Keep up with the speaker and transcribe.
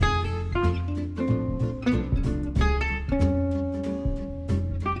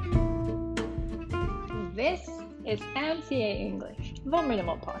It's MCA English, the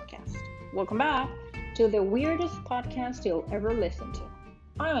Minimal Podcast. Welcome back to the weirdest podcast you'll ever listen to.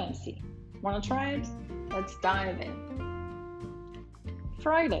 I'm MC. Wanna try it? Let's dive in.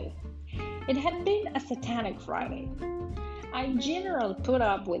 Friday. It had been a satanic Friday. I generally put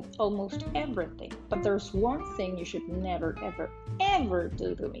up with almost everything, but there's one thing you should never, ever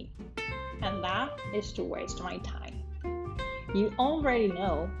do to me, and that is to waste my time. You already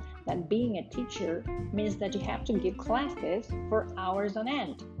know that being a teacher means that you have to give classes for hours on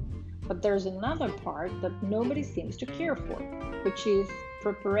end. But there's another part that nobody seems to care for, which is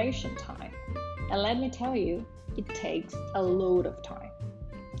preparation time. And let me tell you, it takes a load of time.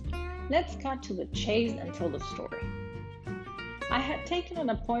 Let's cut to the chase and tell the story. I had taken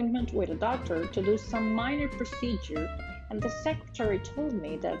an appointment with a doctor to do some minor procedure, and the secretary told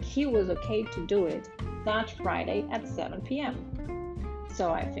me that he was okay to do it that Friday at 7 p.m.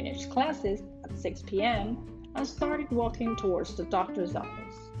 So I finished classes at 6 p.m. and started walking towards the doctor's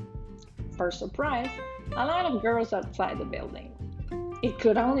office. For surprise, a lot of girls outside the building. It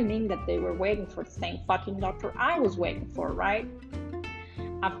could only mean that they were waiting for the same fucking doctor I was waiting for, right?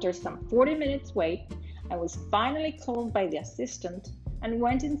 After some 40 minutes wait, I was finally called by the assistant and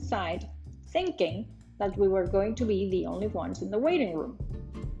went inside, thinking that we were going to be the only ones in the waiting room.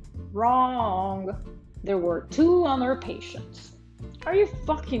 Wrong! There were 2 other patients. Are you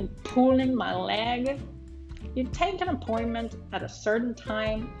fucking pulling my leg? You take an appointment at a certain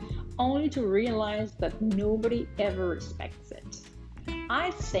time only to realize that nobody ever respects it. I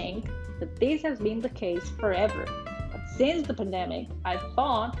think that this has been the case forever, but since the pandemic, I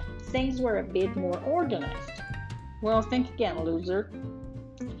thought things were a bit more organized. Well, think again, loser.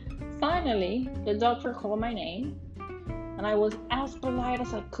 Finally, the doctor called my name, and I was as polite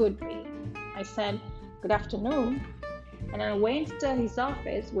as I could be. I said, "Good afternoon," and I went to his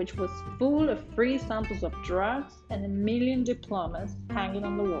office, which was full of free samples of drugs and a million diplomas hanging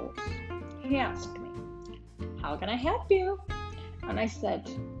on the walls. He asked me, "How can I help you?" And I said,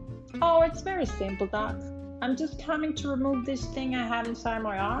 "Oh, it's very simple, doc. I'm just coming to remove this thing I have inside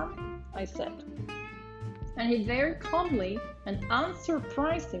my arm," I said. And he very calmly and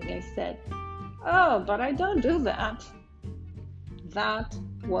unsurprisingly said, "Oh, but I don't do that." That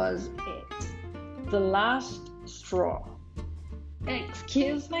was it. The last straw.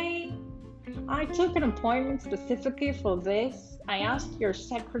 Excuse me? I took an appointment specifically for this. I asked your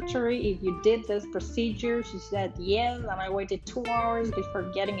secretary if you did this procedure. She said yes, and I waited 2 hours before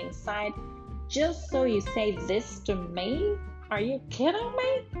getting inside. Just so you say this to me? Are you kidding me?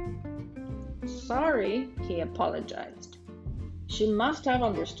 Sorry, he apologized. She must have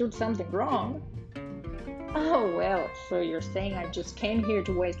understood something wrong. Oh, well, so you're saying I just came here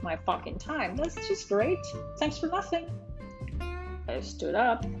to waste my fucking time. That's just great. Thanks for nothing. I stood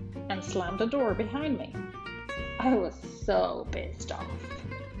up and slammed the door behind me. I was so pissed off.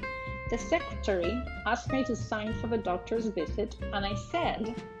 The secretary asked me to sign for the doctor's visit, and I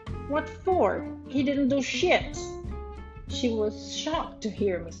said, "What for? He didn't do shit." She was shocked to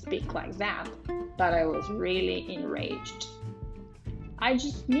hear me speak like that, but I was really enraged. I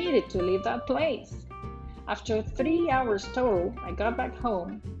just needed to leave that place. After 3 hours total, I got back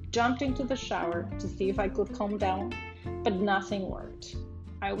home, jumped into the shower to see if I could calm down, but nothing worked.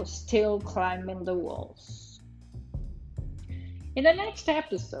 I was still climbing the walls. In the next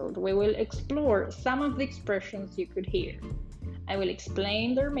episode, we will explore some of the expressions you could hear. I will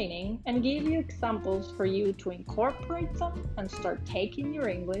explain their meaning and give you examples for you to incorporate them and start taking your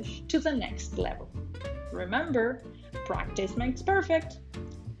English to the next level. Remember, practice makes perfect.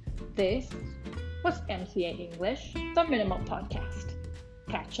 This was MCA English, the Minimal Podcast.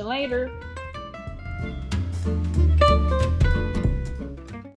 Catch you later.